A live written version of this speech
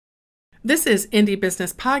This is Indie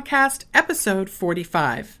Business Podcast, episode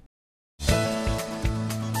 45.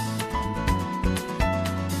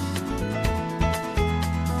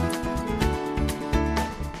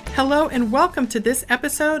 Hello and welcome to this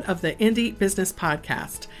episode of the Indie Business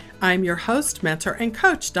Podcast. I'm your host, mentor, and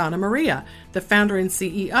coach, Donna Maria, the founder and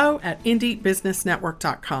CEO at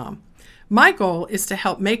IndieBusinessNetwork.com. My goal is to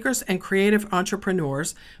help makers and creative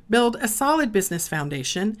entrepreneurs build a solid business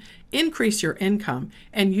foundation, increase your income,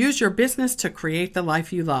 and use your business to create the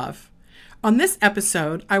life you love. On this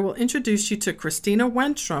episode, I will introduce you to Christina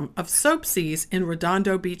Wenstrom of Soapseas in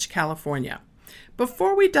Redondo Beach, California.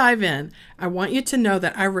 Before we dive in, I want you to know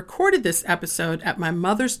that I recorded this episode at my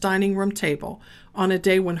mother's dining room table on a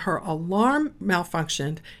day when her alarm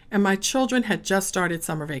malfunctioned and my children had just started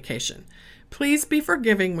summer vacation. Please be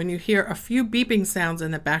forgiving when you hear a few beeping sounds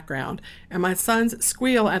in the background and my son's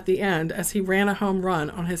squeal at the end as he ran a home run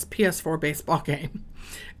on his PS4 baseball game.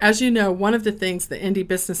 As you know, one of the things the Indie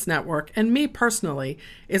Business Network and me personally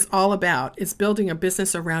is all about is building a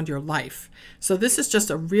business around your life. So this is just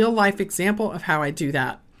a real life example of how I do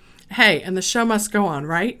that. Hey, and the show must go on,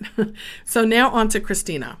 right? So now on to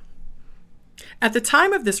Christina. At the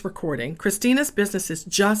time of this recording, Christina's business is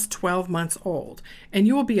just 12 months old, and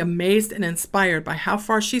you will be amazed and inspired by how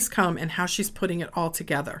far she's come and how she's putting it all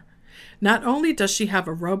together. Not only does she have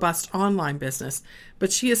a robust online business,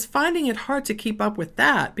 but she is finding it hard to keep up with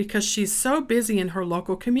that because she's so busy in her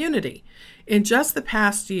local community. In just the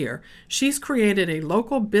past year, she's created a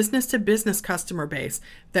local business-to-business customer base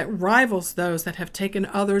that rivals those that have taken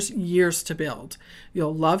others years to build.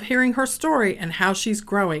 You'll love hearing her story and how she's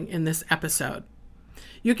growing in this episode.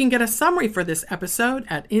 You can get a summary for this episode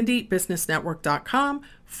at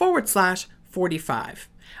indiebusinessnetwork.com/45.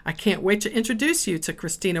 I can't wait to introduce you to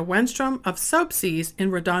Christina Wenstrom of Soapseas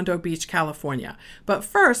in Redondo Beach, California. But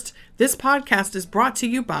first, this podcast is brought to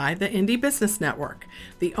you by the Indie Business Network,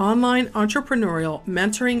 the online entrepreneurial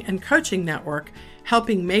mentoring and coaching network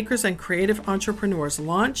helping makers and creative entrepreneurs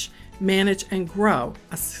launch, manage, and grow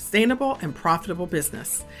a sustainable and profitable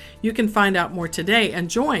business. You can find out more today and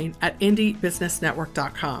join at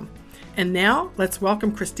indiebusinessnetwork.com. And now, let's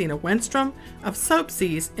welcome Christina Wenstrom of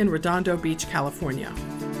Soapseas in Redondo Beach, California.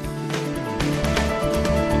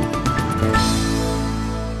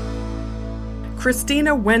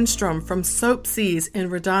 Christina Wenstrom from Soapseas in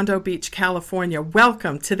Redondo Beach, California.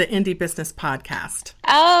 Welcome to the Indie Business Podcast.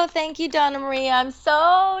 Oh, thank you, Donna Maria. I'm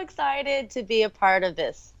so excited to be a part of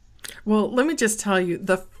this. Well, let me just tell you,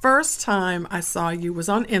 the first time I saw you was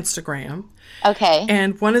on Instagram. Okay.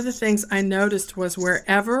 And one of the things I noticed was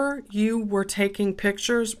wherever you were taking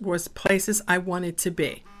pictures was places I wanted to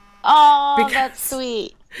be. Oh, that's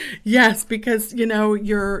sweet. Yes, because, you know,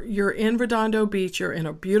 you're in Redondo Beach, you're in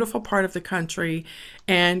a beautiful part of the country,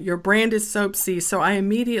 and your brand is Soapseas. So I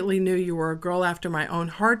immediately knew you were a girl after my own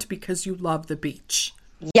heart because you love the beach.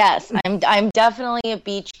 Yes, I'm definitely a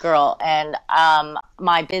beach girl, and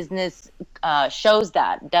my business shows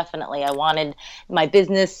that, definitely. I wanted my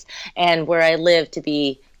business and where I live to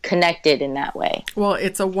be connected in that way. Well,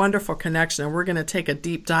 it's a wonderful connection, and we're going to take a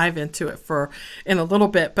deep dive into it in a little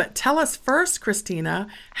bit. But tell us first, Christina,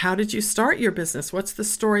 how did you start your business? What's the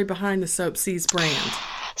story behind the Soapseas brand?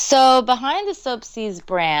 So behind the Soapseas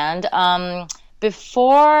brand,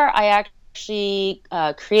 before I actually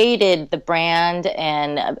created the brand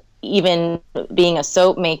and even being a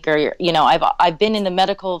soap maker, you know, I've been in the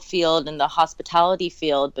medical field and the hospitality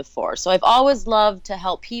field before. So I've always loved to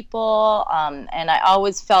help people, and I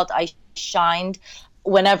always felt I shined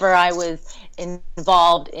whenever I was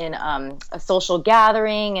involved in a social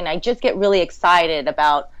gathering, and I just get really excited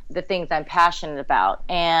about the things I'm passionate about.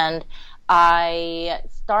 And I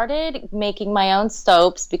started making my own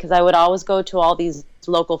soaps because I would always go to all these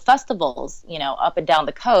local festivals, you know, up and down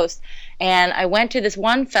the coast. And I went to this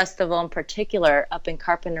one festival in particular up in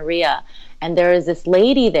Carpinteria, and there was this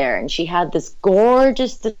lady there, and she had this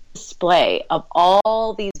gorgeous display of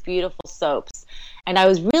all these beautiful soaps. And I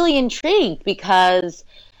was really intrigued because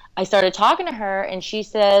I started talking to her, and she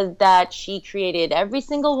said that she created every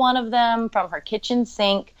single one of them from her kitchen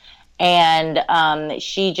sink. And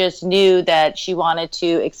she just knew that she wanted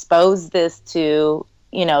to expose this to,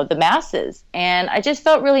 you know, the masses. And I just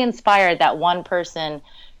felt really inspired that one person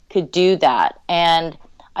could do that. And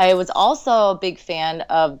I was also a big fan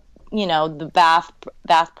of, you know, the bath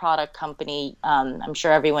product company. I'm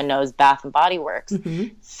sure everyone knows Bath and Body Works.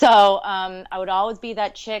 Mm-hmm. So I would always be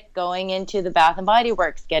that chick going into the Bath and Body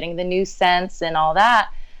Works, getting the new scents and all that.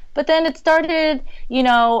 But then it started, you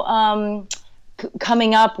know,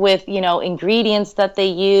 coming up with, you know, ingredients that they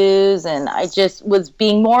use, and I just was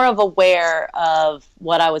being more of aware of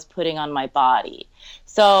what I was putting on my body.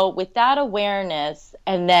 So with that awareness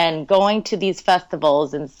and then going to these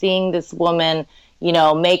festivals and seeing this woman,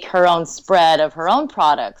 make her own spread of her own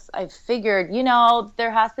products, I figured,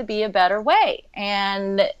 there has to be a better way.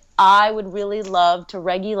 And I would really love to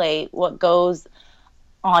regulate what goes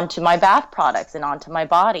onto my bath products and onto my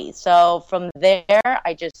body. So from there,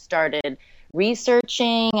 I just started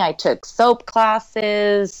researching. I took soap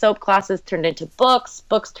classes. Soap classes turned into books.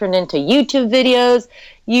 Books turned into YouTube videos.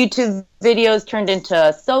 YouTube videos turned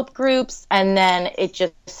into soap groups. And then it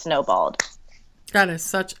just snowballed. That is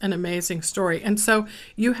such an amazing story. And so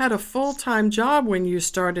you had a full-time job when you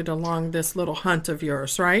started along this little hunt of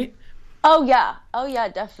yours, right? Oh yeah,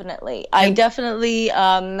 definitely. I definitely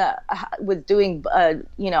was doing.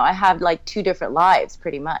 I have like two different lives,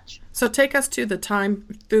 pretty much. So take us to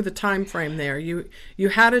through the time frame there. You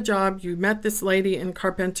had a job. You met this lady in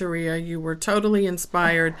Carpinteria. You were totally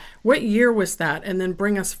inspired. What year was that? And then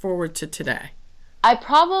bring us forward to today. I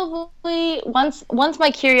probably once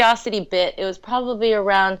my curiosity bit. It was probably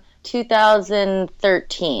around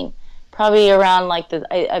 2013. Probably around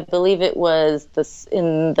I believe it was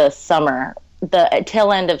in the summer, the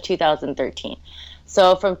tail end of 2013.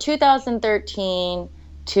 So from 2013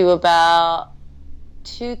 to about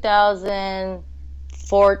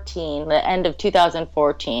 2014, the end of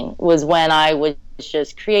 2014 was when I was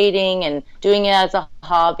just creating and doing it as a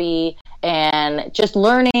hobby and just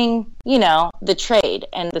learning, the trade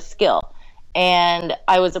and the skill. And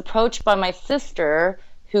I was approached by my sister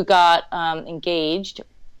who got engaged,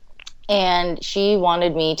 and she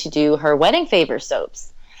wanted me to do her wedding favor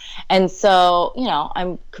soaps. And so,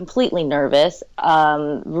 I'm completely nervous,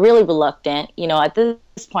 really reluctant. At this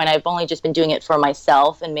point, I've only just been doing it for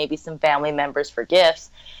myself and maybe some family members for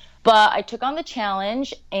gifts. But I took on the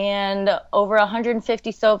challenge, and over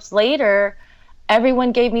 150 soaps later,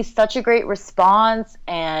 everyone gave me such a great response,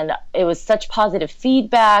 and it was such positive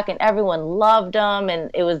feedback, and everyone loved them.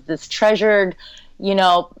 And it was this treasured,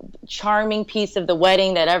 charming piece of the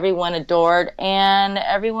wedding that everyone adored, and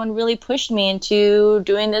everyone really pushed me into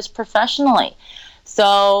doing this professionally.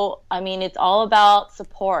 So, it's all about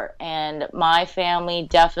support, and my family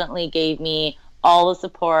definitely gave me all the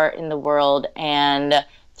support in the world, and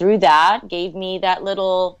through that gave me that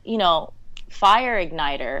little, fire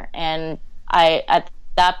igniter. And right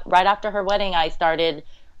after her wedding, I started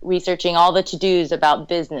researching all the to-dos about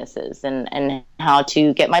businesses and how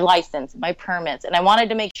to get my license, my permits. And I wanted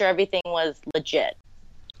to make sure everything was legit.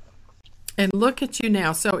 And look at you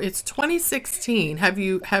now. So it's 2016. Have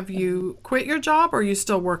you quit your job, or are you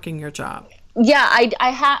still working your job? Yeah,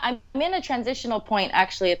 I'm in a transitional point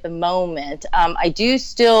actually at the moment. I do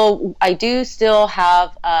still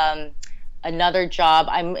have another job.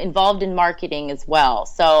 I'm involved in marketing as well.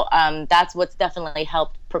 So that's what's definitely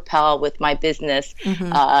helped propel with my business,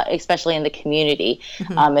 especially in the community.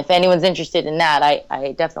 If anyone's interested in that,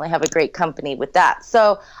 I definitely have a great company with that.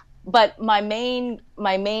 So, but my main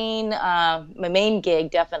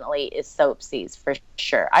gig definitely is Soapsies for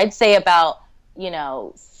sure. I'd say about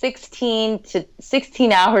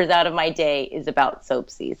 16 hours out of my day is about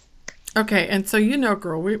Soapsies. Okay, and so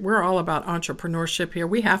girl, we're all about entrepreneurship here.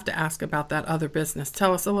 We have to ask about that other business.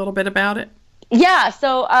 Tell us a little bit about it. Yeah,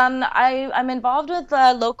 so I'm involved with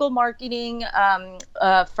a local marketing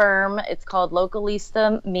firm. It's called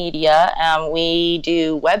Localista Media. We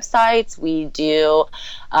do websites, we do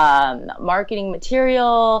marketing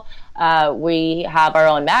material, we have our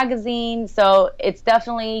own magazine. So it's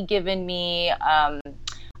definitely given me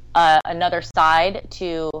another side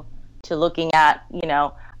to looking at,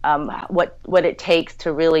 what it takes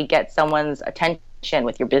to really get someone's attention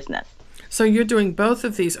with your business. So you're doing both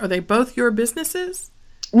of these. Are they both your businesses?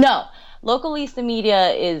 No, Localista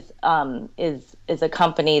Media is a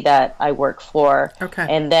company that I work for. Okay.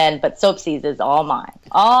 But Soapsies is all mine.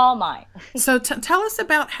 All mine. So tell us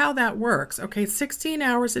about how that works. Okay, 16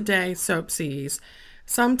 hours a day, Soapsies.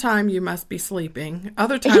 Sometime you must be sleeping.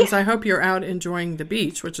 Other times, I hope you're out enjoying the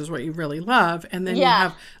beach, which is what you really love. And then you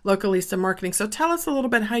have Localista Marketing. So tell us a little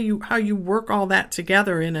bit how you work all that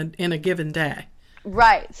together in a given day.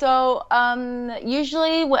 Right. So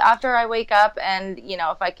usually after I wake up and,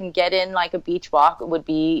 if I can get in like a beach walk, it would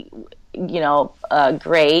be,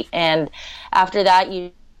 great. And after that,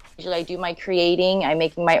 usually I do my creating. I'm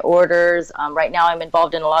making my orders. Right now I'm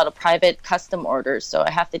involved in a lot of private custom orders. So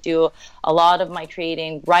I have to do a lot of my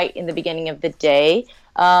creating right in the beginning of the day.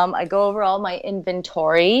 I go over all my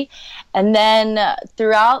inventory, and then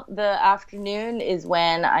throughout the afternoon is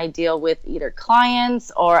when I deal with either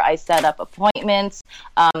clients or I set up appointments.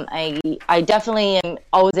 I definitely am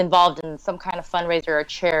always involved in some kind of fundraiser or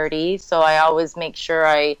charity, so I always make sure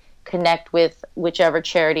I connect with whichever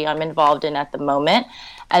charity I'm involved in at the moment.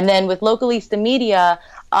 And then with Localista Media,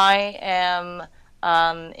 I am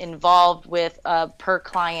involved with per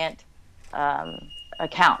client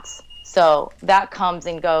accounts. So that comes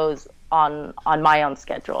and goes on my own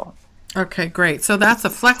schedule. Okay, great. So that's a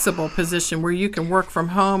flexible position where you can work from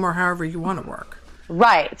home or however you want to work.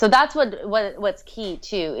 Right. So that's what's key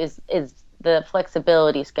too is the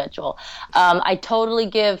flexibility schedule. I totally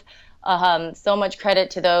give so much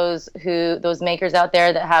credit to those makers out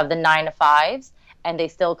there that have the 9 to 5s and they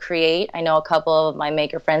still create. I know a couple of my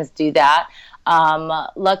maker friends do that.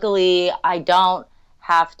 Luckily, I don't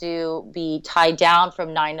have to be tied down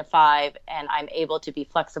from 9 to 5, and I'm able to be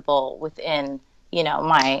flexible within,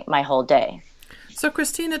 my whole day. So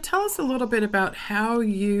Christina, tell us a little bit about how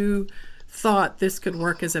you thought this could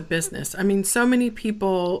work as a business. I mean, so many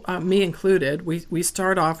people, me included, we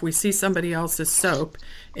start off, we see somebody else's soap.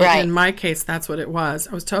 Right. In my case, that's what it was.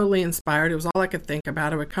 I was totally inspired. It was all I could think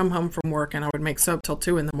about. I would come home from work and I would make soap till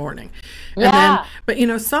 2 a.m. Yeah. But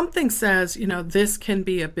something says, this can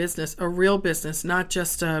be a business, a real business, not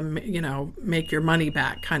just make your money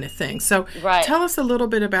back kind of thing. So right. Tell us a little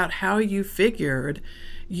bit about how you figured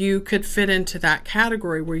you could fit into that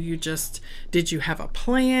category where did you have a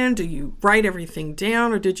plan? Do you write everything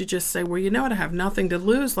down? Or did you just say, well, you know what, I have nothing to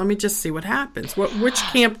lose. Let me just see what happens. Which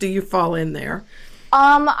camp do you fall in there?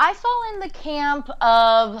 I fall in the camp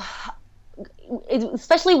of,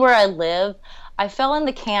 especially where I live, I fell in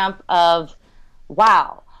the camp of,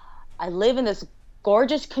 wow, I live in this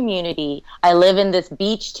gorgeous community. I live in this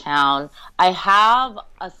beach town. I have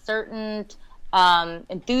a certain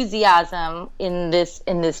enthusiasm in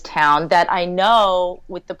this town that I know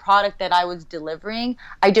with the product that I was delivering,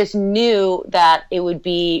 I just knew that it would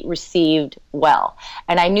be received well.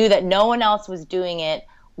 And I knew that no one else was doing it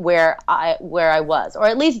where I was, or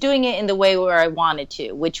at least doing it in the way where I wanted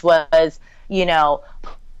to, which was,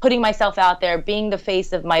 putting myself out there, being the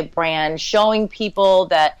face of my brand, showing people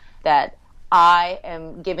that I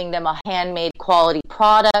am giving them a handmade quality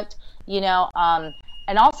product,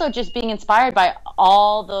 and also just being inspired by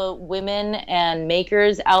all the women and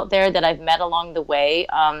makers out there that I've met along the way.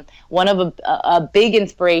 One of a big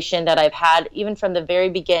inspiration that I've had, even from the very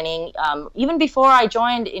beginning, even before I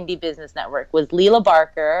joined Indie Business Network, was Leela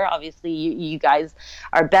Barker. Obviously, you guys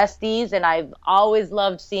are besties, and I've always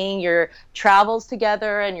loved seeing your travels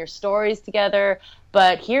together and your stories together.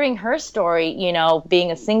 But hearing her story,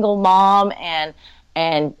 being a single mom and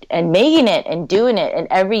making it and doing it, and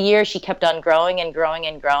every year she kept on growing and growing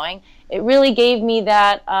and growing. It really gave me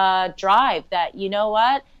that drive that,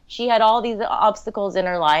 she had all these obstacles in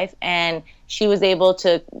her life, and she was able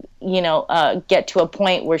to, get to a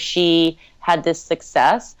point where she had this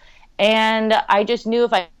success. And I just knew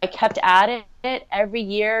if I kept at it every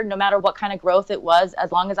year, no matter what kind of growth it was,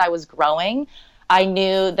 as long as I was growing, I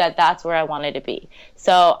knew that that's where I wanted to be.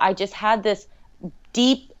 So I just had this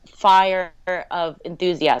deep fire of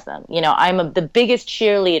enthusiasm. I'm the biggest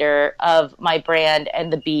cheerleader of my brand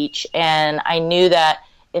and the beach, and I knew that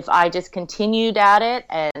if I just continued at it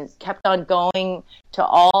and kept on going to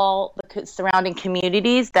all the surrounding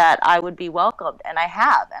communities, that I would be welcomed, and I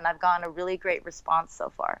have, and I've gotten a really great response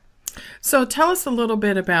so far. So tell us a little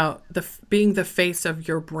bit about being the face of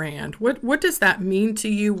your brand. What does that mean to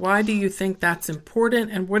you? Why do you think that's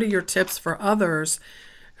important, and what are your tips for others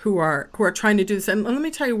who are trying to do this? And let me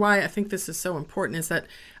tell you why I think this is so important, is that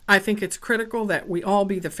I think it's critical that we all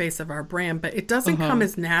be the face of our brand, but it doesn't come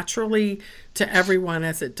as naturally to everyone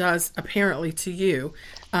as it does apparently to you.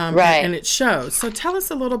 Right. And it shows. So tell us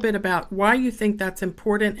a little bit about why you think that's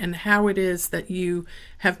important and how it is that you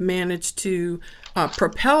have managed to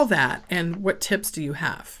propel that, and what tips do you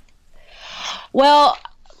have? Well,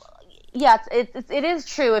 yes, it is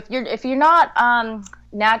true. If you're not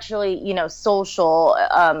naturally, social,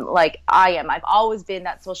 like I am. I've always been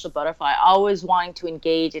that social butterfly, always wanting to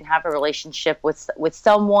engage and have a relationship with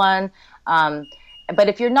someone. But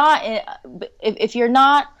if you're not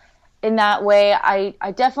in that way,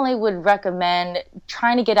 I definitely would recommend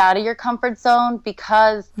trying to get out of your comfort zone,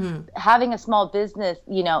 because having a small business,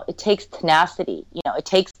 it takes tenacity, it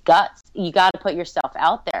takes guts. You got to put yourself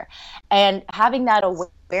out there, and having that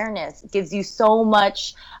awareness gives you so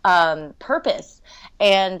much purpose.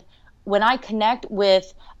 And when I connect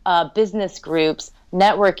with business groups,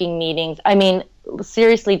 networking meetings, I mean,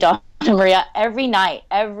 seriously, Donna Maria, every night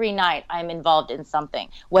I'm involved in something,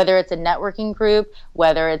 whether it's a networking group,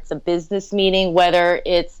 whether it's a business meeting, whether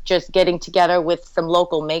it's just getting together with some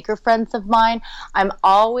local maker friends of mine. I'm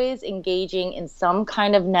always engaging in some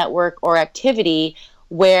kind of network or activity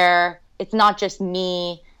where it's not just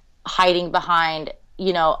me hiding behind,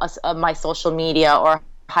 my social media, or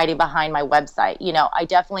hiding behind my website. I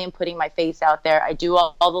definitely am putting my face out there. I do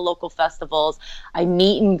all the local festivals. I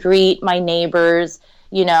meet and greet my neighbors.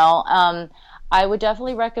 I would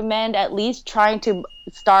definitely recommend at least trying to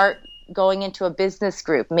start going into a business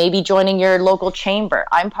group, maybe joining your local chamber.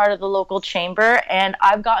 I'm part of the local chamber, and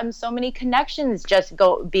I've gotten so many connections just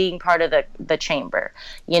being part of the chamber.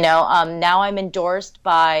 Now I'm endorsed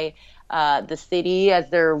by the city as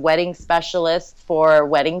their wedding specialist for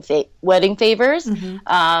wedding favors. Mm-hmm.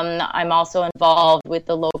 I'm also involved with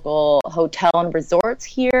the local hotel and resorts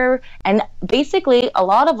here. And basically, a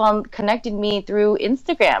lot of them connected me through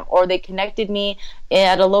Instagram, or they connected me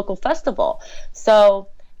at a local festival. So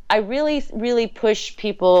I really, really push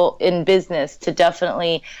people in business to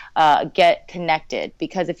definitely get connected,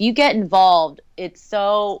 because if you get involved, it's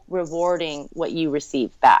so rewarding what you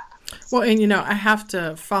receive back. Well, and I have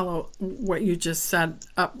to follow what you just said.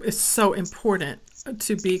 It's so important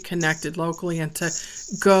to be connected locally and to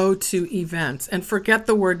go to events, and forget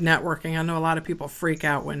the word networking. I know a lot of people freak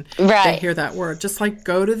out when they hear that word. Just like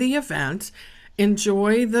go to the event,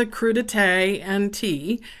 enjoy the crudité and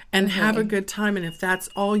tea, and have a good time. And if that's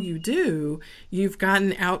all you do, you've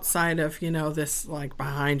gotten outside of, this like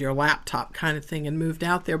behind your laptop kind of thing and moved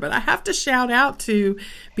out there. But I have to shout out to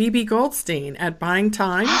BB Goldstein at Buying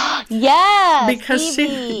Time. Yes, because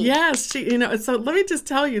BB. she, so let me just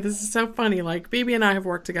tell you, this is so funny. Like BB and I have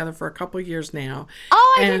worked together for a couple of years now.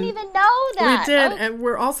 Oh, I didn't even know that. We did. And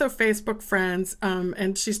we're also Facebook friends.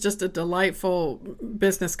 And she's just a delightful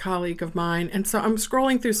business colleague of mine. And so I'm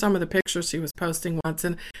scrolling through some of the pictures she was posting once,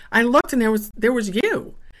 and I looked, and there was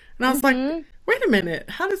you, and I was like, wait a minute,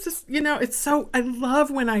 how does this, it's so, I love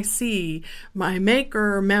when I see my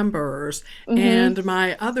maker members and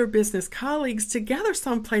my other business colleagues together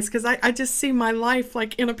someplace, because I just see my life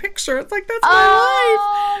like in a picture. It's like, that's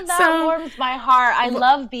my life. That warms my heart. I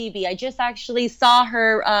love BB. I just actually saw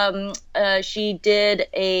her. She did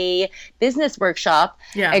a business workshop,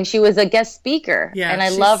 and she was a guest speaker, and I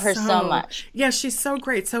love her so much. Yeah, she's so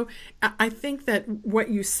great. So I think that what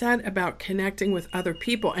you said about connecting with other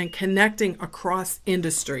people and connecting across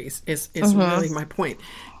industries is really my point.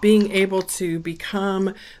 Being able to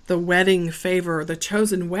become the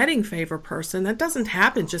chosen wedding favor person, that doesn't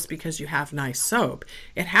happen just because you have nice soap.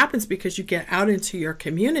 It happens because you get out into your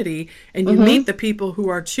community and you meet the people who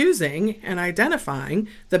are choosing and identifying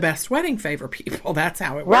the best wedding favor people. That's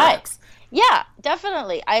how it works. Yeah,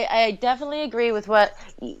 definitely. I definitely agree with what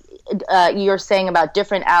you're saying about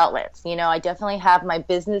different outlets. I definitely have my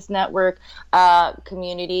business network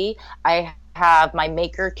community. I have my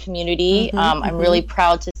maker community. I'm really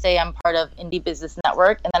proud to say I'm part of Indie Business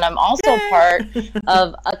Network. And then I'm also part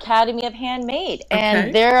of Academy of Handmade.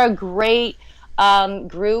 And they're a great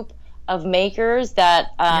group of makers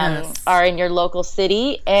that are in your local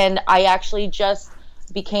city. And I actually just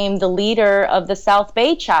became the leader of the South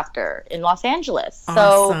Bay chapter in Los Angeles.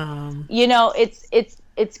 Awesome. So,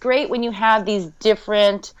 it's great when you have these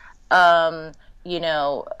different,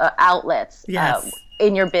 outlets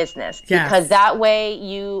in your business, because that way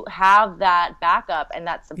you have that backup and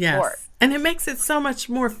that support. Yes. And it makes it so much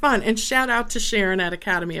more fun. And shout out to Sharon at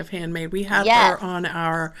Academy of Handmade. We have her on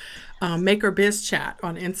our Maker Biz Chat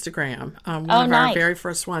on Instagram, one of our very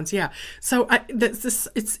first ones. Yeah. So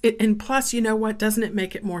and plus, you know what? Doesn't it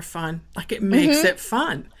make it more fun? Like, it makes it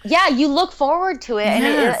fun. Yeah, you look forward to it,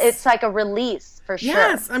 and it's like a release. For sure.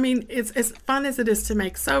 Yes, I mean, it's as fun as it is to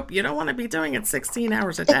make soap. You don't want to be doing it 16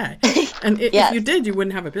 hours a day. And if you did, you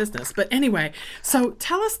wouldn't have a business. But anyway, so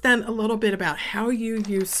tell us then a little bit about how you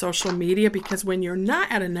use social media, because when you're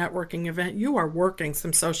not at a networking event, you are working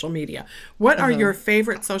some social media. What are your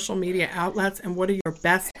favorite social media outlets, and what are your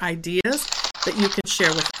best ideas that you can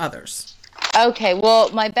share with others? Okay, well,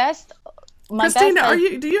 Christina,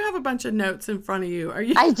 do you have a bunch of notes in front of you?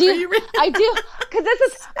 I do. I do, because this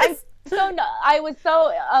is. I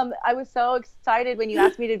was so excited when you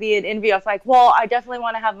asked me to be an interview. I was like, well, I definitely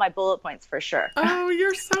want to have my bullet points for sure. Oh,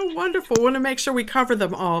 you're so wonderful. I want to make sure we cover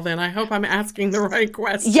them all then. I hope I'm asking the right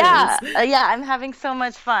questions. Yeah, I'm having so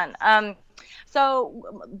much fun.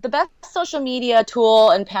 So the best social media tool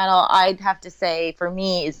and panel, I'd have to say, for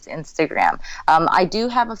me, is Instagram. I do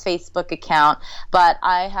have a Facebook account, but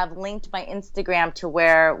I have linked my Instagram to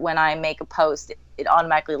where when I make a post, it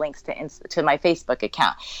automatically links to my Facebook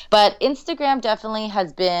account. But Instagram definitely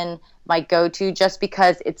has been my go-to, just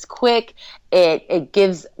because it's quick. It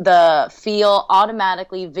gives the feel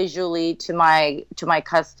automatically visually to my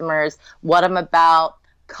customers, what I'm about,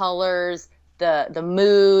 colors, the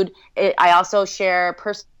mood. I also share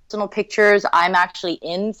personal personal pictures. I'm actually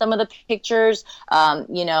in some of the pictures,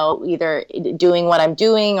 either doing what I'm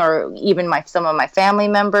doing or even some of my family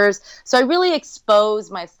members. So I really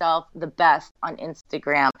expose myself the best on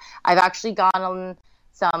Instagram. I've actually gone on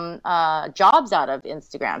some jobs out of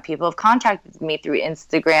Instagram. People have contacted me through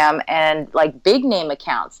Instagram and like big name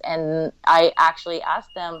accounts. And I actually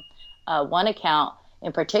asked them, one account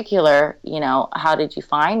in particular, how did you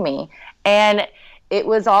find me? And it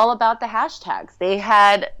was all about the hashtags. They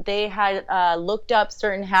had looked up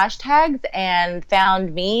certain hashtags and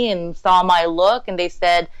found me and saw my look, and they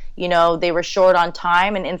said, they were short on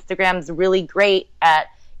time, and Instagram's really great at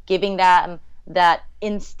giving that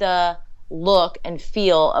Insta look and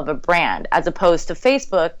feel of a brand, as opposed to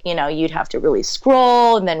Facebook. You'd have to really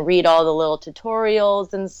scroll and then read all the little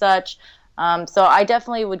tutorials and such. So I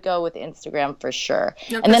definitely would go with Instagram for sure.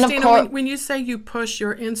 Now, and Christina, then of course, when you say you push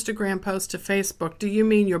your Instagram post to Facebook, do you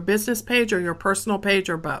mean your business page or your personal page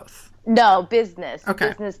or both? No, business. Okay.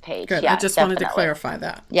 Business page. Good. Yeah, I just wanted to clarify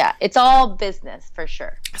that. Yeah, it's all business for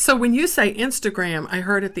sure. So when you say Instagram, I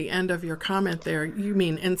heard at the end of your comment there, you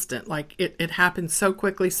mean instant, like it happens so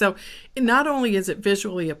quickly. So not only is it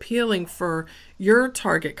visually appealing for your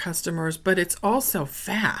target customers, but it's also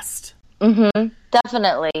fast. Mm-hmm.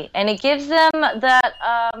 Definitely. And it gives them that,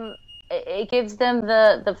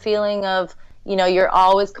 the feeling of, you're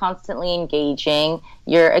always constantly engaging,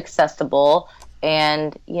 you're accessible,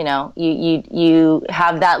 and, you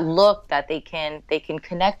have that look that they can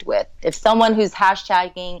connect with. If someone who's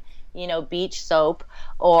hashtagging, beach soap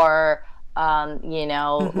or,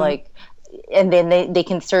 Mm-hmm. like, and then they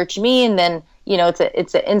can search me, and then,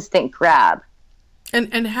 it's an instant grab.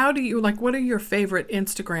 And how do you, what are your favorite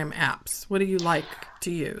Instagram apps? What do you like to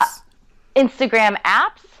use? Instagram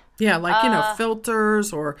apps? Yeah,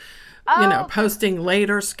 filters or, posting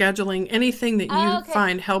later, scheduling, anything that you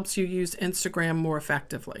find helps you use Instagram more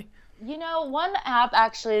effectively. One app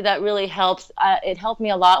actually that really helps, it helped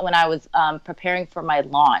me a lot when I was preparing for my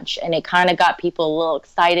launch, and it kind of got people a little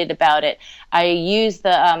excited about it. I used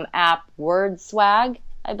the app WordSwag,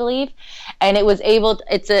 I believe, and it was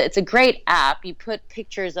it's a great app. You put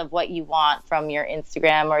pictures of what you want from your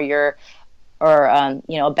Instagram or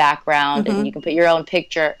a background, Mm-hmm. and you can put your own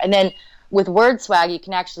picture. And then with WordSwag, you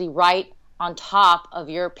can actually write on top of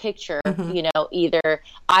your picture, Mm-hmm. Either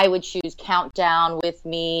I would choose countdown with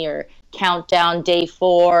me, or countdown day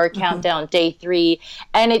 4, Mm-hmm. countdown day 3.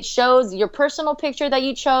 And it shows your personal picture that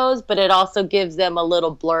you chose, but it also gives them a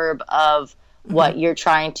little blurb of what you're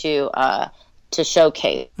trying to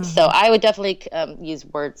showcase. Mm-hmm. So I would definitely use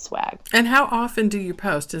WordSwag. And how often do you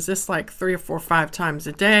post? Is this like 3 or 4 or 5 times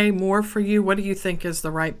a day, more for you? What do you think is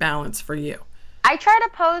the right balance for you? I try to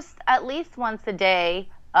post at least once a day.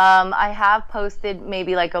 I have posted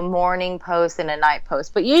maybe like a morning post and a night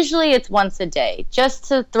post, but usually it's once a day, just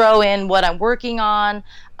to throw in what I'm working on.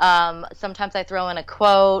 Sometimes I throw in a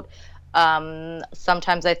quote.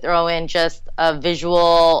 Sometimes I throw in just a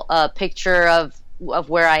visual picture of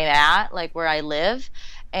where I'm at, like where I live,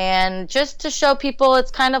 and just to show people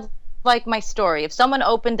it's kind of like my story. If someone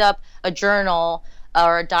opened up a journal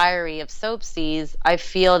or a diary of Soapseas, I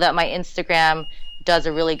feel that my Instagram does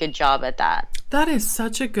a really good job at that. That is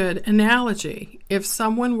such a good analogy. If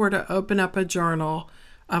someone were to open up a journal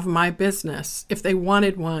of my business, if they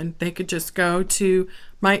wanted one, they could just go to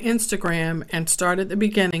my Instagram and start at the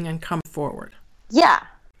beginning and come forward. Yeah.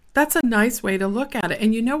 That's a nice way to look at it.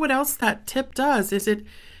 And you know what else that tip does is it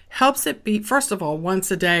helps it be, first of all, once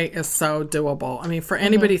a day is so doable. I mean, for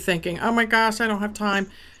anybody thinking, oh my gosh, I don't have time.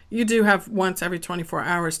 You do have once every 24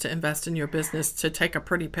 hours to invest in your business to take a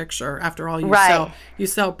pretty picture. After all, you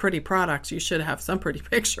sell pretty products. You should have some pretty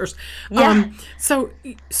pictures. Yeah. So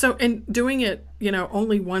in doing it,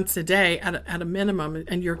 only once a day at a minimum,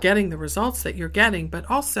 and you're getting the results that you're getting, but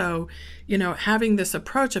also, having this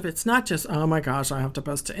approach of it's not just, oh my gosh, I have to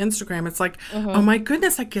post to Instagram. It's like, oh my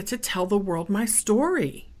goodness, I get to tell the world my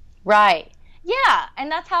story. Right. Yeah,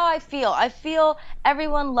 and that's how I feel. I feel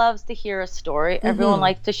everyone loves to hear a story. Everyone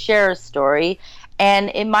likes to share a story.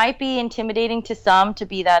 And it might be intimidating to some to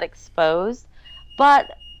be that exposed,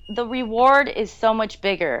 but the reward is so much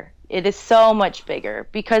bigger. It is so much bigger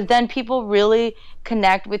because then people really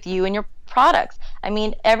connect with you and your products. I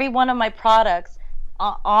mean, every one of my products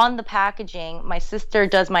on the packaging, my sister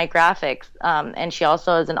does my graphics, and she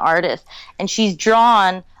also is an artist. And she's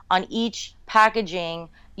drawn on each packaging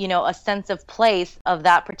a sense of place of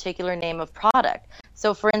that particular name of product.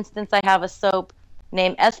 So for instance, I have a soap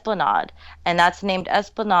named Esplanade, and that's named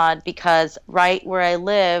Esplanade because right where I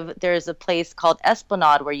live, there's a place called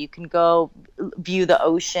Esplanade where you can go view the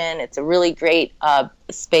ocean. It's a really great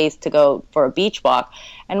space to go for a beach walk.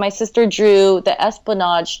 and my sister drew the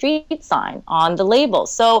Esplanade street sign on the label.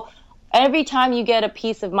 So every time you get a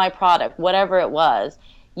piece of my product, whatever it was,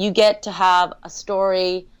 you get to have a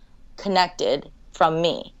story connected from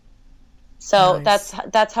me. So Nice.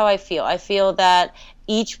 that's how I feel. I feel that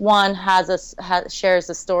each one shares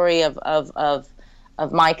a story of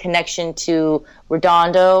my connection to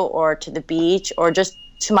Redondo or to the beach or just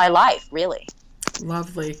to my life, really.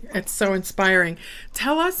 Lovely. It's so inspiring.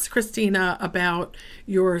 Tell us, Christina, about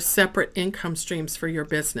your separate income streams for your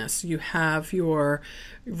business. You have your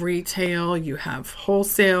retail, you have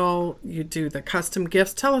wholesale, you do the custom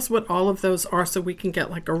gifts. Tell us what all of those are so we can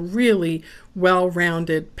get like a really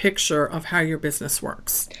well-rounded picture of how your business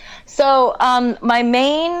works. So my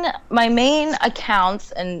main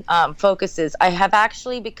accounts and focuses, I have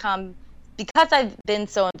actually become, because I've been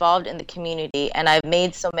so involved in the community and I've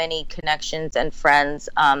made so many connections and friends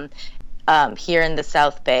here in the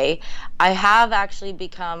South Bay, I have actually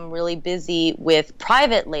become really busy with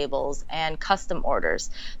private labels and custom orders.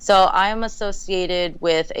 So I'm associated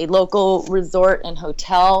with a local resort and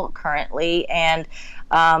hotel currently, and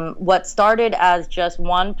what started as just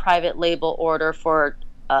one private label order for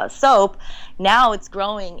soap, now it's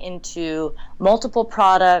growing into multiple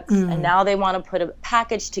products, and now they want to put a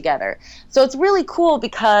package together. So it's really cool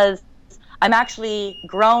because I'm actually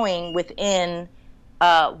growing within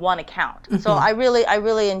one account. So I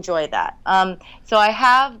really enjoy that. So I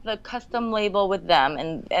have the custom label with them,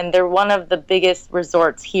 and they're one of the biggest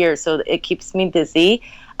resorts here, so it keeps me busy.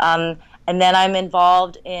 And then I'm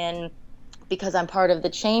involved in, because I'm part of the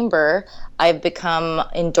chamber, I've become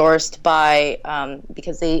endorsed by,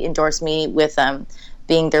 because they endorsed me with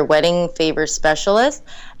being their wedding favor specialist.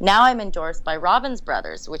 Now I'm endorsed by Robbins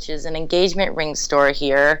Brothers, which is an engagement ring store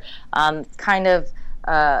here.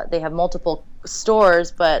 They have multiple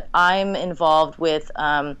stores, but I'm involved with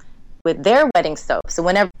their wedding soap. So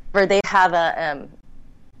whenever they have an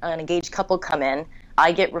engaged couple come in,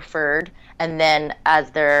 I get referred, and then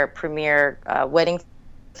as their premier wedding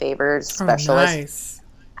favors specialist. Oh, nice.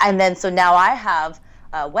 And then so now I have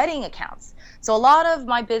wedding accounts. So a lot of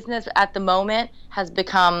my business at the moment has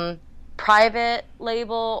become private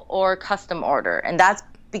label or custom order, and that's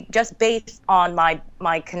just based on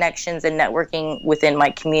my connections and networking within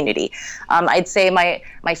my community. I'd say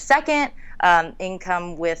my second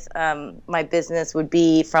income with my business would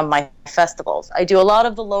be from my festivals. I do a lot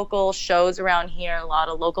of the local shows around here, a lot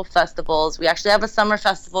of local festivals. We actually have a summer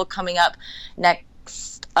festival coming up next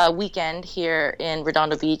weekend here in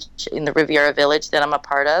Redondo Beach in the Riviera Village that I'm a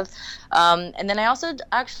part of. And then I also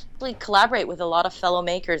actually collaborate with a lot of fellow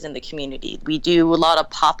makers in the community. We do a lot of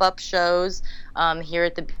pop-up shows here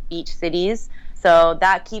at the beach cities. So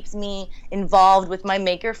that keeps me involved with my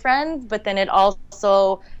maker friends, but then it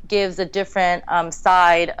also gives a different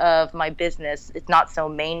side of my business. It's not so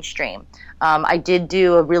mainstream. I did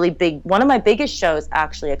do one of my biggest shows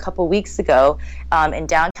actually a couple weeks ago in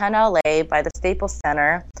downtown LA by the Staples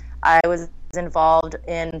Center. I was involved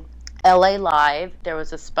in LA Live. There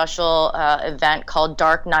was a special event called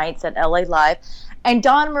Dark Nights at LA Live. And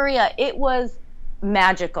Donna Maria, it was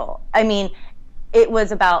magical. I mean, it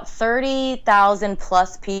was about 30,000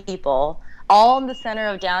 plus people, all in the center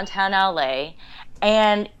of downtown LA.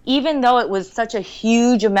 And even though it was such a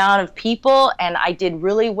huge amount of people and I did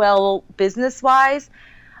really well business-wise,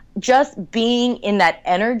 just being in that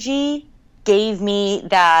energy gave me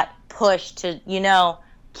that push to,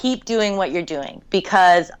 keep doing what you're doing.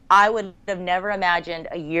 Because I would have never imagined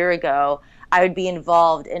a year ago I would be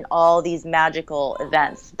involved in all these magical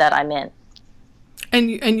events that I'm in.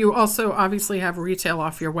 And you also obviously have retail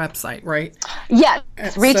off your website, right? Yes,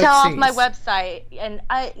 retail off Soapseas. my website. And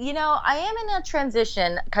I am in a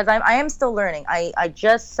transition because I am still learning. I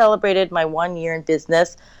just celebrated my 1 year in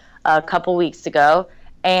business a couple weeks ago.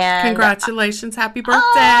 And Congratulations. Happy birthday.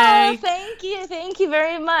 Oh, thank you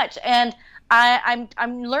very much. And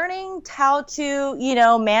I'm learning how to,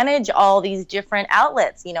 manage all these different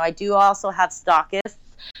outlets. I do also have stockists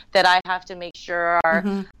that I have to make sure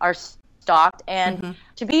are stocked. And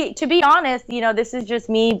to be honest, this is just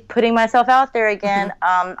me putting myself out there again.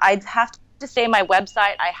 I'd have to say my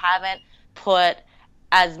website, I haven't put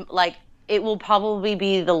it will probably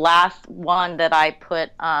be the last one that I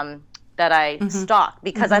put, that I stock,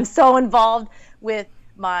 because I'm so involved with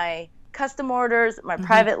my custom orders, my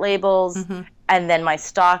private labels, and then my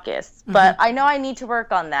stockists. But I know I need to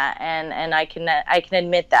work on that, and I can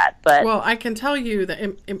admit that. But well, I can tell you that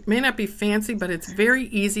it may not be fancy, but it's very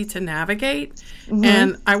easy to navigate,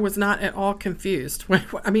 and I was not at all confused.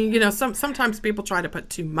 I mean, sometimes people try to put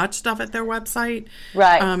too much stuff at their website.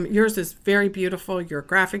 Right. Yours is very beautiful. Your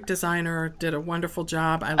graphic designer did a wonderful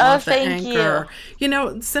job. I love the anchor.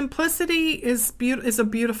 Simplicity is a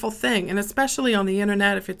beautiful thing, and especially on the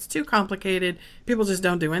internet, if it's too complicated, people just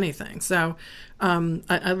don't do anything. So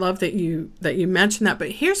I love that you mentioned that.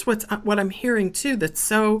 But here's what I'm hearing too that's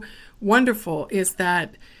so wonderful is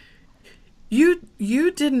that you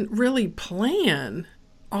didn't really plan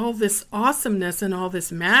all this awesomeness and all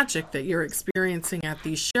this magic that you're experiencing at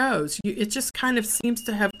these shows. It just kind of seems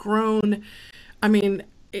to have grown. I mean,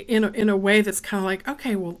 in a way that's kind of like,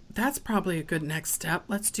 okay, well, that's probably a good next step.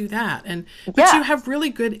 Let's do that. But you have really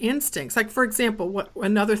good instincts. Like, for example,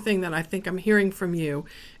 another thing that I think I'm hearing from you,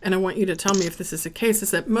 and I want you to tell me if this is the case,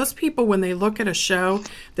 is that most people, when they look at a show,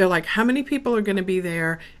 they're like, how many people are going to be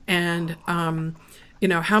there? And,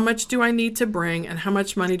 how much do I need to bring, and how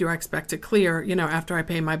much money do I expect to clear, after I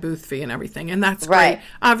pay my booth fee and everything. And that's right. Great.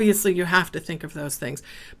 Obviously, you have to think of those things.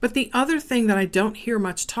 But the other thing that I don't hear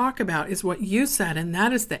much talk about is what you said, and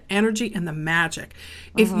that is the energy and the magic.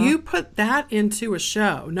 If you put that into a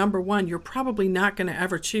show, number one, you're probably not going to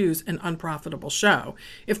ever choose an unprofitable show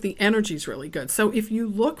if the energy is really good. So if you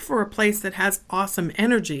look for a place that has awesome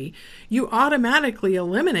energy, you automatically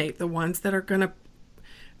eliminate the ones that are going to,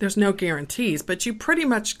 there's no guarantees, but you pretty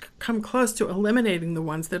much come close to eliminating the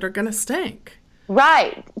ones that are going to stink.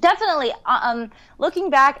 Right. Definitely. Looking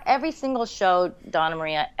back, every single show, Donna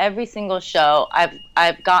Maria, every single show,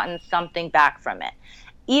 I've gotten something back from it.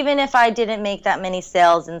 Even if I didn't make that many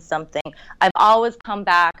sales in something, I've always come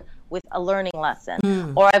back with a learning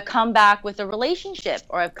lesson, or I've come back with a relationship,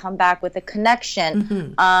 or I've come back with a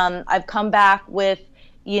connection. I've come back with,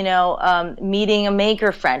 meeting a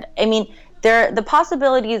maker friend. I mean, the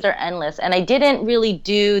possibilities are endless, and I didn't really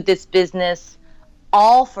do this business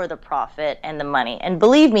all for the profit and the money. And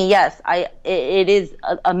believe me, yes, it is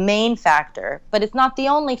a main factor, but it's not the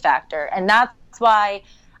only factor. And that's why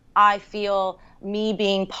I feel me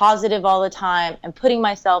being positive all the time and putting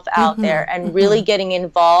myself out there and really getting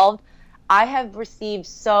involved. I have received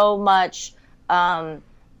so much. I've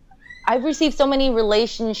received so many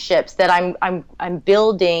relationships that I'm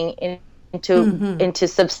building into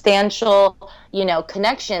substantial,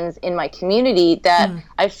 connections in my community that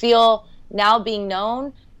I feel now being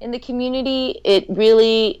known in the community, it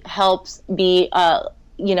really helps me,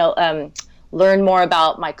 learn more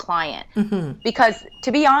about my client. Because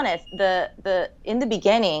to be honest, in the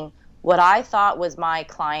beginning, what I thought was my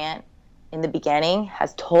client in the beginning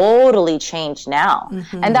has totally changed now.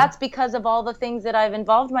 And that's because of all the things that I've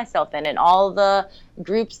involved myself in and all the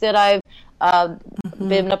groups that I've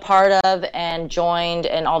been a part of and joined,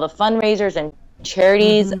 and all the fundraisers and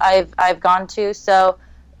charities I've gone to. So,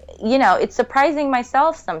 it's surprising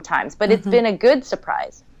myself sometimes, but it's been a good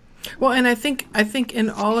surprise. Well, and I think in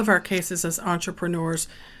all of our cases as entrepreneurs,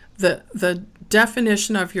 the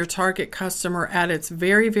definition of your target customer at its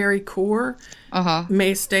very, very core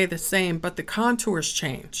may stay the same, but the contours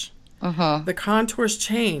change. The contours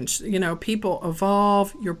change. People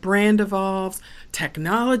evolve, your brand evolves,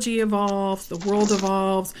 technology evolves, the world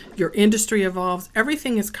evolves, your industry evolves.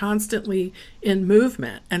 Everything is constantly in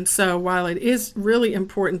movement. And so while it is really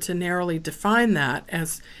important to narrowly define that,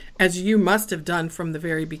 as you must have done from the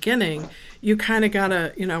very beginning, you kind of got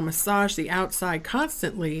to, massage the outside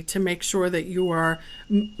constantly to make sure that you are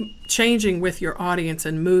changing with your audience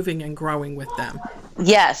and moving and growing with them.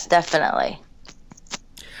 Yes, definitely.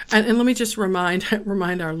 And let me just remind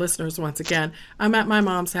our listeners once again, I'm at my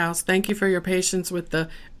mom's house. Thank you for your patience with the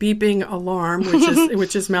beeping alarm,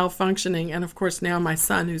 which is malfunctioning. And of course, now my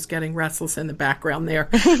son, who's getting restless in the background there.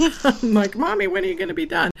 I'm like, Mommy, when are you going to be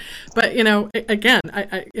done? But, again,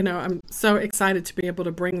 I'm so excited to be able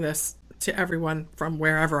to bring this to everyone from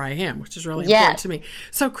wherever I am, which is really important to me.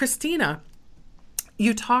 So, Christina,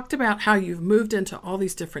 you talked about how you've moved into all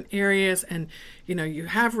these different areas, and you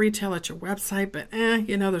have retail at your website, but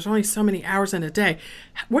there's only so many hours in a day.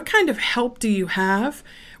 What kind of help do you have?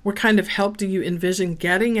 What kind of help do you envision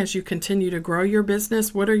getting as you continue to grow your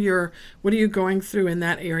business? What are you going through in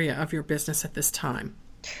that area of your business at this time?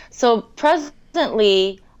 So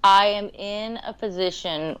presently, I am in a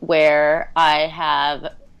position where I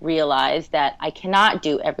have realized that I cannot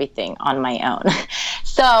do everything on my own.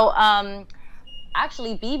 So,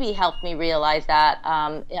 actually, Bibi helped me realize that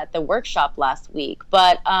at the workshop last week.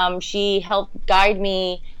 But she helped guide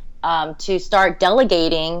me to start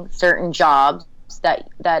delegating certain jobs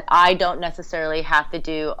that I don't necessarily have to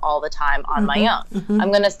do all the time on my own.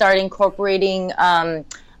 I'm going to start incorporating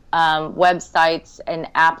websites and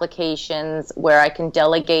applications where I can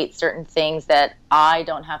delegate certain things that I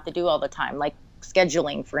don't have to do all the time, like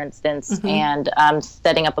scheduling, for instance, and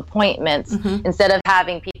setting up appointments. Instead of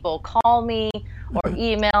having people call me or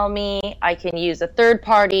email me, I can use a third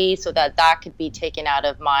party so that could be taken out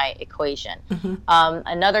of my equation.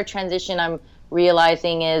 Another transition I'm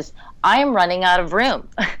realizing is I am running out of room,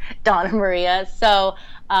 Donna Maria. So,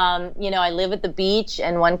 I live at the beach,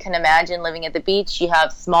 and one can imagine living at the beach, you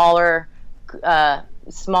have smaller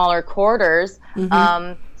quarters.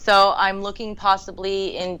 So I'm looking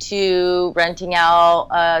possibly into renting out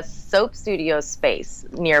a soap studio space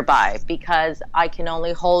nearby because I can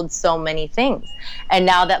only hold so many things. And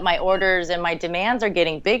now that my orders and my demands are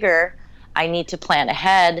getting bigger, I need to plan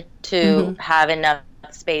ahead to have enough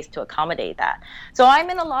space to accommodate that. So I'm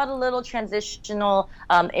in a lot of little transitional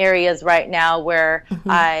areas right now where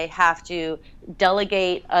I have to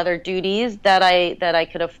delegate other duties that I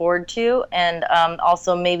could afford to, and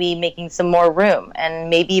also maybe making some more room, and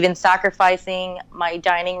maybe even sacrificing my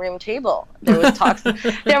dining room table. There was talks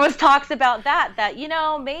about that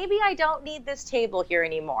maybe I don't need this table here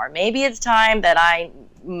anymore. Maybe it's time that I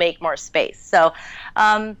make more space. So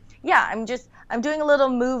I'm doing a little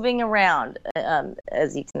moving around,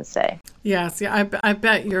 as you can say. Yes, yeah. I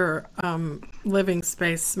bet your living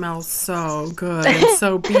space smells so good and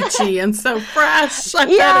so beachy and so fresh. I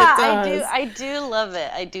bet it does. I do love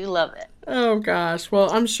it. I do love it. Oh gosh.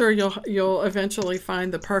 Well, I'm sure you'll eventually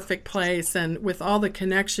find the perfect place, and with all the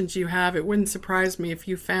connections you have, it wouldn't surprise me if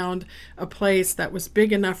you found a place that was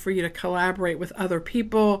big enough for you to collaborate with other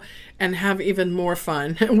people and have even more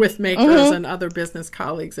fun with makers and other business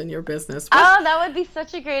colleagues in your business. Well, that would be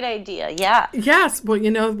such a great idea. Yeah. Yes. Well,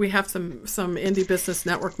 we have some Indie Business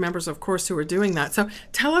Network members, of course, who are doing that. So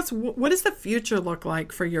tell us, what does the future look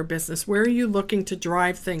like for your business? Where are you looking to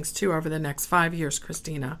drive things to over the next 5 years,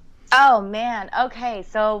 Christina? Oh, man. Okay.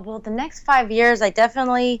 So, the next 5 years, I'm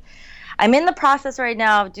in the process right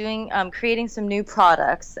now of creating some new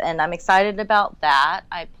products, and I'm excited about that.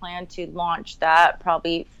 I plan to launch that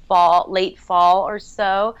probably late fall or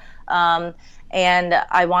so. And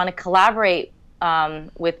I want to collaborate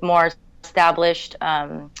with more established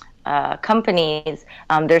companies.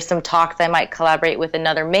 There's some talks I might collaborate with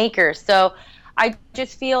another maker. So I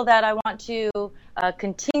just feel that I want to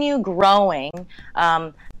continue growing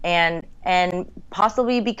and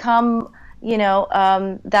possibly become,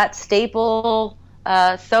 that staple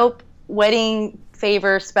soap wedding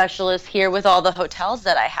favor specialist here with all the hotels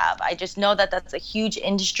that I have. I just know that that's a huge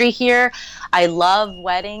industry here. I love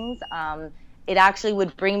weddings. It actually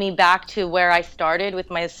would bring me back to where I started with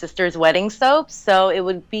my sister's wedding soaps. So it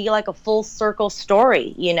would be like a full circle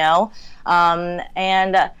story,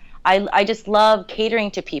 and I just love catering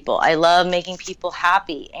to people. I love making people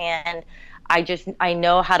happy, and I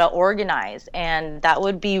know how to organize, and that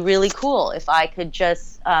would be really cool if I could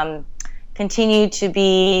just continue to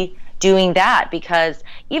be doing that, because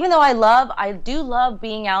even though I do love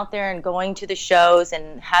being out there and going to the shows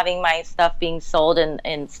and having my stuff being sold in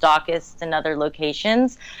stockists and other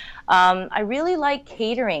locations, I really like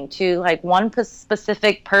catering to like one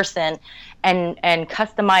specific person and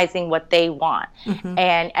customizing what they want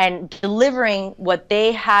and delivering what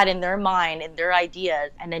they had in their mind and their ideas,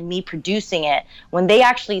 and then me producing it. When they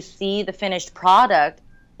actually see the finished product,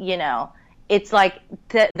 it's like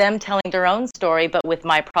them telling their own story, but with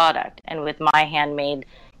my product and with my handmade,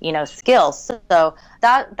 skills. So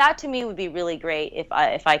that to me would be really great if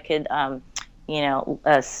I could,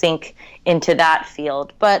 sink into that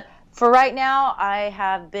field. But for right now, I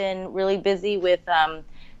have been really busy with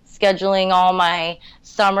scheduling all my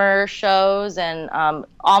summer shows and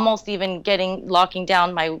almost even locking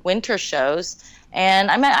down my winter shows.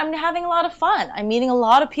 And I'm having a lot of fun. I'm meeting a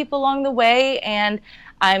lot of people along the way, and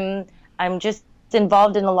I'm just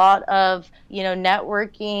involved in a lot of,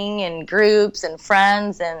 networking and groups and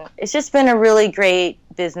friends, and it's just been a really great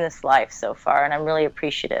business life so far, and I'm really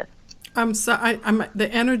appreciative. I'm the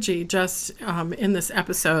energy just in this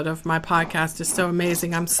episode of my podcast is so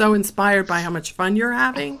amazing. I'm so inspired by how much fun you're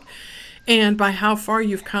having and by how far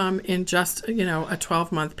you've come in just, a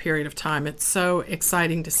 12-month period of time. It's so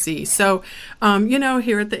exciting to see. So,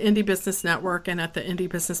 here at the Indie Business Network and at the Indie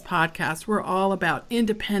Business Podcast, we're all about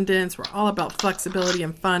independence. We're all about flexibility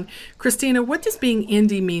and fun. Christina, what does being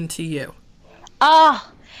indie mean to you?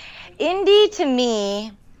 Indie to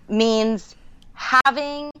me means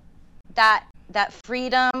having that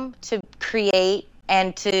freedom to create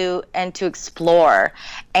and to explore,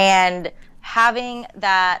 and having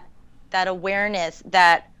that awareness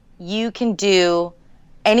that you can do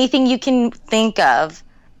anything you can think of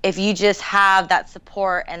if you just have that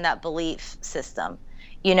support and that belief system.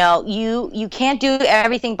 You know, you can't do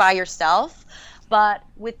everything by yourself, but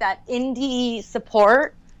with that indie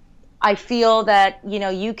support, I feel that, you know,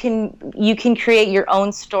 you can create your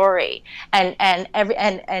own story,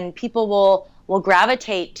 and people will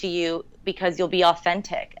gravitate to you because you'll be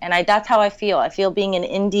authentic. And that's how I feel. I feel being an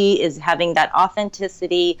indie is having that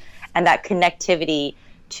authenticity and that connectivity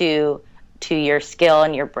to your skill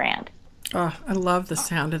and your brand. Oh, I love the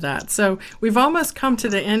sound of that. So we've almost come to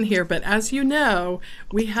the end here, but as you know,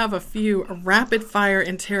 we have a few rapid fire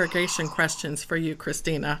interrogation questions for you,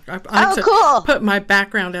 Christina. I like to cool. put my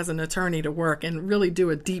background as an attorney to work and really do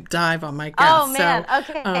a deep dive on my guests. Oh man, so,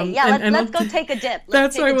 okay, let's go take a dip.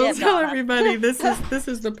 That's what I will tell everybody. This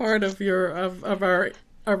is the part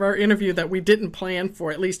of our interview that we didn't plan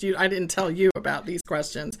for. At least I didn't tell you about these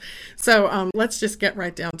questions. So let's just get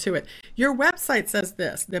right down to it. Your website says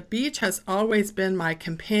this: the beach has always been my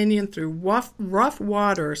companion through rough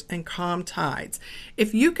waters and calm tides.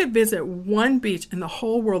 If you could visit one beach in the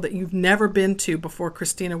whole world that you've never been to before,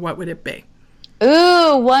 Christina, what would it be?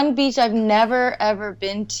 Ooh, one beach I've never, ever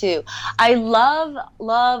been to. I love,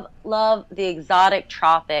 love, love the exotic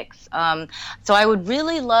tropics. So I would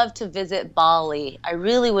really love to visit Bali. I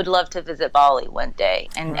really would love to visit Bali one day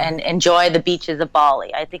and enjoy the beaches of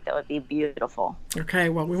Bali. I think that would be beautiful. Okay,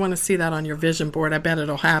 well, we want to see that on your vision board. I bet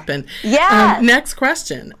it'll happen. Yeah. Next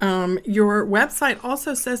question. Your website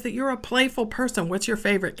also says that you're a playful person. What's your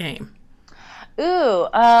favorite game? Ooh,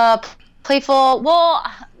 playful. Well,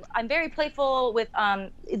 I'm very playful with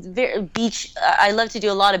it's very beach. I love to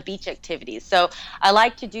do a lot of beach activities. So I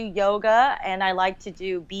like to do yoga, and I like to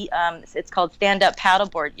do it's called stand-up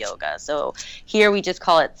paddleboard yoga. So here we just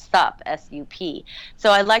call it SUP, S-U-P.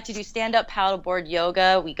 So I like to do stand-up paddleboard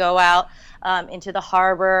yoga. We go out into the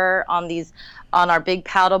harbor on our big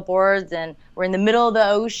paddle boards, and we're in the middle of the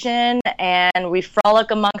ocean, and we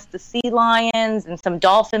frolic amongst the sea lions, and some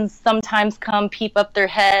dolphins sometimes come peep up their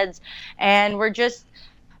heads, and we're just,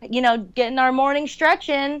 you know, getting our morning stretch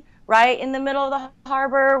in right in the middle of the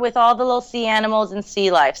harbor with all the little sea animals and sea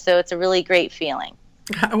life. So it's a really great feeling.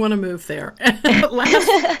 I want to move there.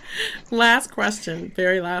 Last question,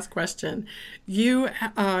 very last question. You,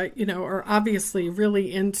 are obviously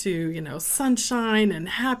really into, sunshine and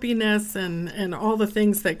happiness and all the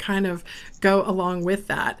things that kind of go along with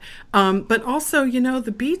that. But also,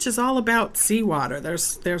 the beach is all about seawater.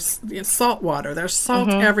 There's salt water. There's salt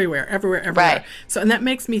everywhere. Right. So, and that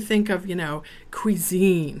makes me think of,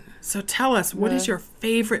 cuisine. So tell us, what is your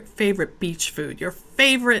favorite beach food? Your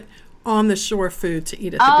favorite on the shore food to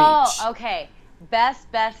eat at the beach? Oh, okay. Best,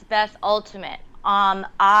 ultimate.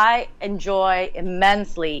 I enjoy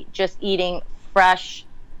immensely just eating fresh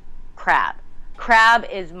crab. Crab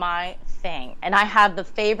is my thing. And I have the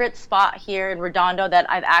favorite spot here in Redondo that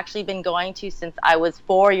I've actually been going to since I was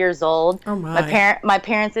 4 years old. Oh my. My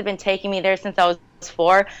parents have been taking me there since I was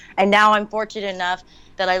 4. And now I'm fortunate enough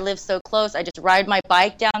that I live so close. I just ride my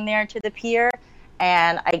bike down there to the pier,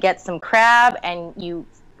 and I get some crab, and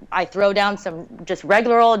I throw down some just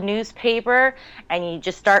regular old newspaper, and you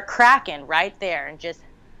just start cracking right there, and just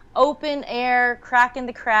open air, cracking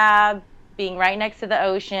the crab, being right next to the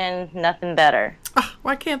ocean, nothing better. Oh,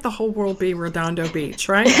 why can't the whole world be Redondo Beach,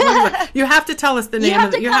 right? You have to tell us the name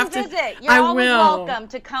of it. You have to come visit. You're always welcome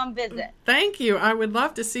to come visit. Thank you. I would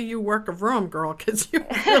love to see you work a room, girl, because you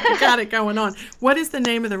really got it going on. What is the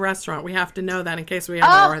name of the restaurant? We have to know that in case we ever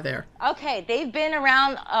are there. Okay, they've been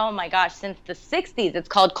around, oh my gosh, since the 60s. It's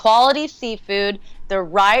called Quality Seafood. They're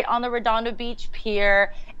right on the Redondo Beach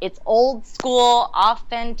Pier. It's old school,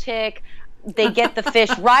 authentic. They get the fish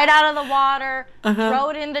right out of the water, throw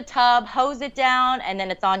it in the tub, hose it down, and then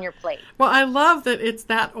it's on your plate. Well, I love that it's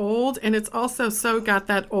that old, and it's also got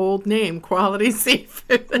that old name, Quality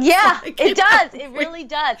Seafood. Yeah, it does. It really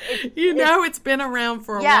does. It's been around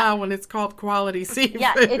for a while when it's called Quality Seafood.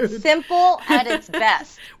 Yeah, it's simple at its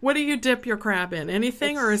best. What do you dip your crab in?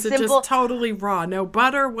 Anything, or is it just totally raw? No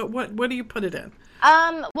butter? What do you put it in?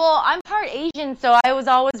 Well, I'm part Asian, so I was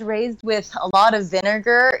always raised with a lot of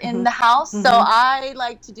vinegar in the house. So I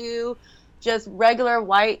like to do just regular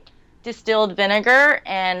white distilled vinegar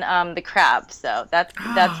and the crab. So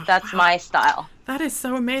that's my style. That is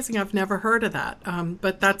so amazing. I've never heard of that.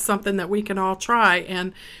 But that's something that we can all try.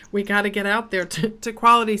 And we got to get out there to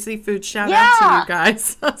Quality Seafood. Shout out to you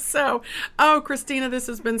guys. So, Christina, this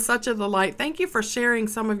has been such a delight. Thank you for sharing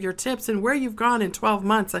some of your tips and where you've gone in 12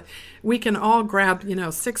 months. We can all grab,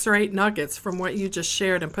 6 or 8 nuggets from what you just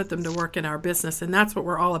shared and put them to work in our business. And that's what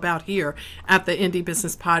we're all about here at the Indie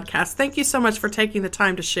Business Podcast. Thank you so much for taking the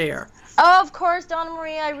time to share. Oh, of course, Donna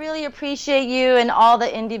Maria. I really appreciate you and all the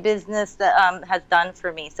indie business that has done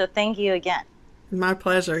for me. So thank you again. My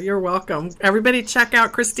pleasure. You're welcome. Everybody check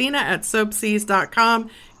out Christina at soapseas.com.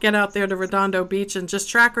 Get out there to Redondo Beach and just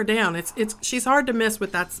track her down. She's hard to miss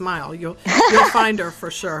with that smile. You'll find her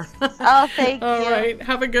for sure. Oh, thank you. All right.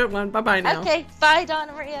 Have a good one. Bye-bye now. Okay. Bye,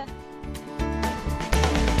 Donna Maria.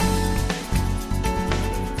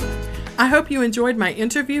 I hope you enjoyed my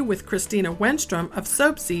interview with Christina Wenstrom of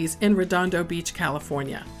Soapseas in Redondo Beach,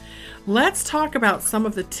 California. Let's talk about some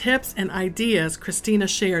of the tips and ideas Christina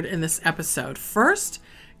shared in this episode. First,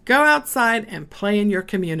 go outside and play in your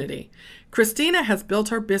community. Christina has built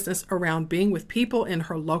her business around being with people in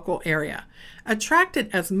her local area. Attracted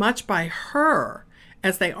as much by her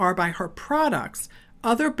as they are by her products,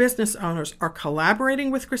 other business owners are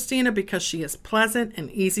collaborating with Christina because she is pleasant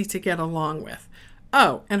and easy to get along with.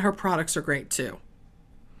 Oh, and her products are great too.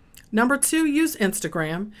 Number 2, use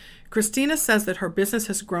Instagram. Christina says that her business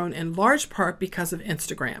has grown in large part because of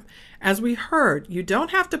Instagram. As we heard, you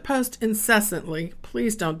don't have to post incessantly.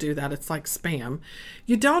 Please don't do that. It's like spam.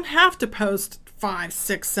 You don't have to post 5,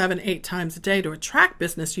 6, 7, 8 times a day to attract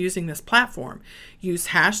business using this platform. Use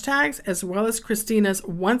hashtags as well as Christina's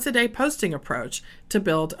once-a-day posting approach to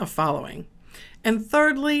build a following. And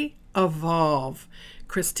thirdly, evolve.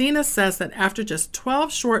 Christina says that after just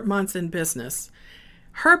 12 short months in business,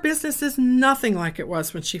 her business is nothing like it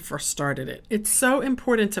was when she first started it. It's so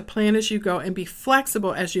important to plan as you go and be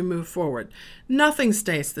flexible as you move forward. Nothing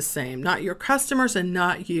stays the same, not your customers and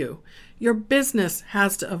not you. Your business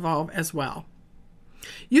has to evolve as well.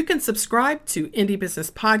 You can subscribe to Indie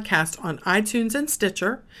Business Podcast on iTunes and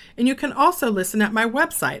Stitcher, and you can also listen at my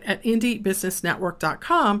website at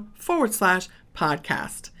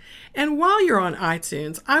indiebusinessnetwork.com/podcast. And while you're on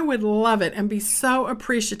iTunes, I would love it and be so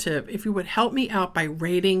appreciative if you would help me out by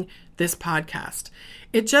rating this podcast.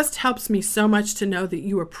 It just helps me so much to know that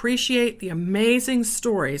you appreciate the amazing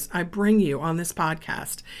stories I bring you on this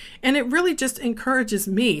podcast. And it really just encourages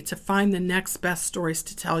me to find the next best stories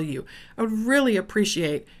to tell you. I would really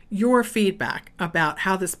appreciate your feedback about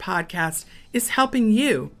how this podcast is helping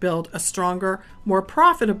you build a stronger, more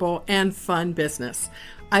profitable, and fun business.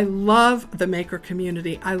 I love the maker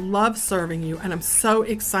community. I love serving you, and I'm so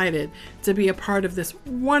excited to be a part of this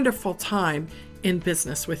wonderful time in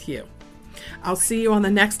business with you. I'll see you on the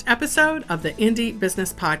next episode of the Indie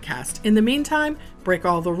Business Podcast. In the meantime, break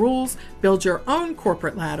all the rules, build your own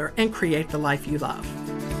corporate ladder, and create the life you love.